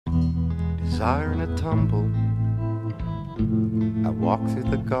desire in a tumble. I walk through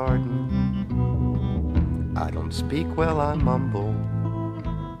the garden. I don't speak well, I mumble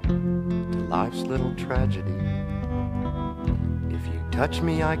to life's little tragedy. If you touch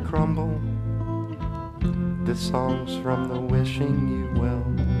me, I crumble. This song's from the wishing you well.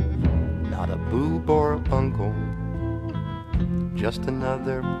 Not a boob or a bungle, just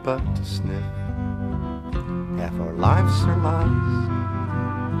another butt to sniff. Half our lives are lies,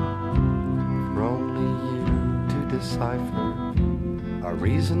 for only you to decipher. Our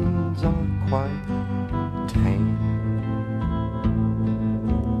reasons are quite tame.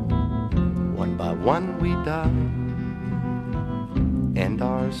 One by one we die, and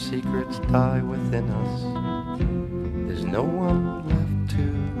our secrets die within us. There's no one left to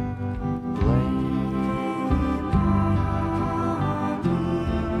blame.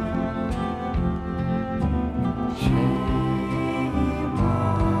 Shame on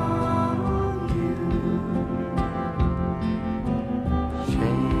you.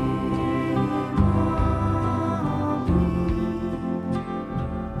 Shame on me.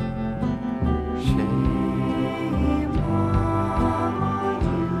 Shame on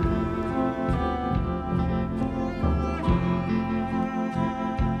you.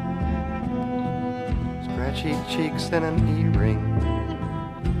 Scratchy cheeks and an earring.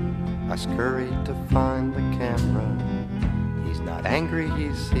 I scurried to find the camera. He's not angry,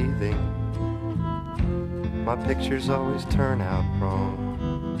 he's seething. My pictures always turn out wrong.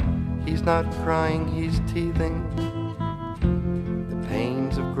 He's not crying, he's teething. The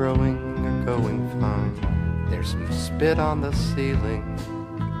pains of growing are going fine. There's some spit on the ceiling.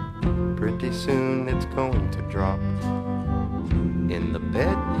 Pretty soon it's going to drop. In the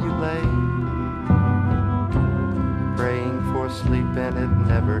bed you lay, praying for sleep and it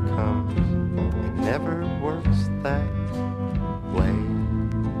never comes. It never works that way.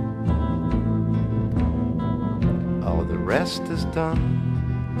 All the rest is done.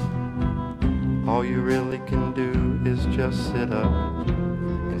 All you really can do is just sit up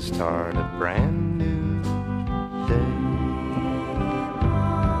and start a brand new day.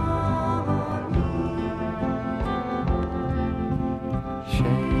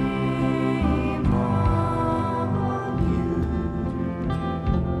 Shame on you.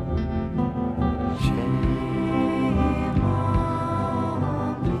 Shame on me. Shame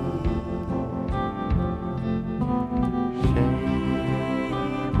on you.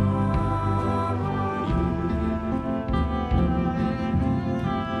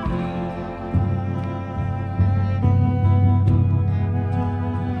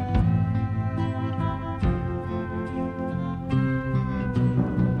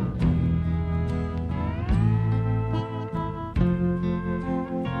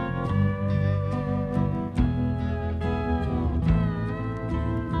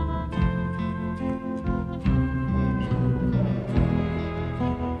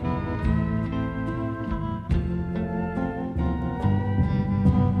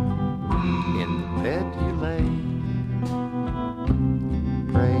 In the bed you lay,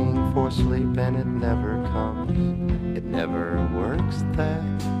 praying for sleep and it never comes. It never works that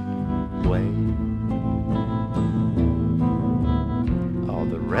way. All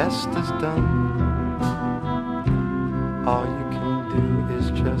the rest is done. All you can do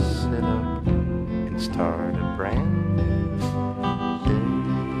is just sit up and start a brand new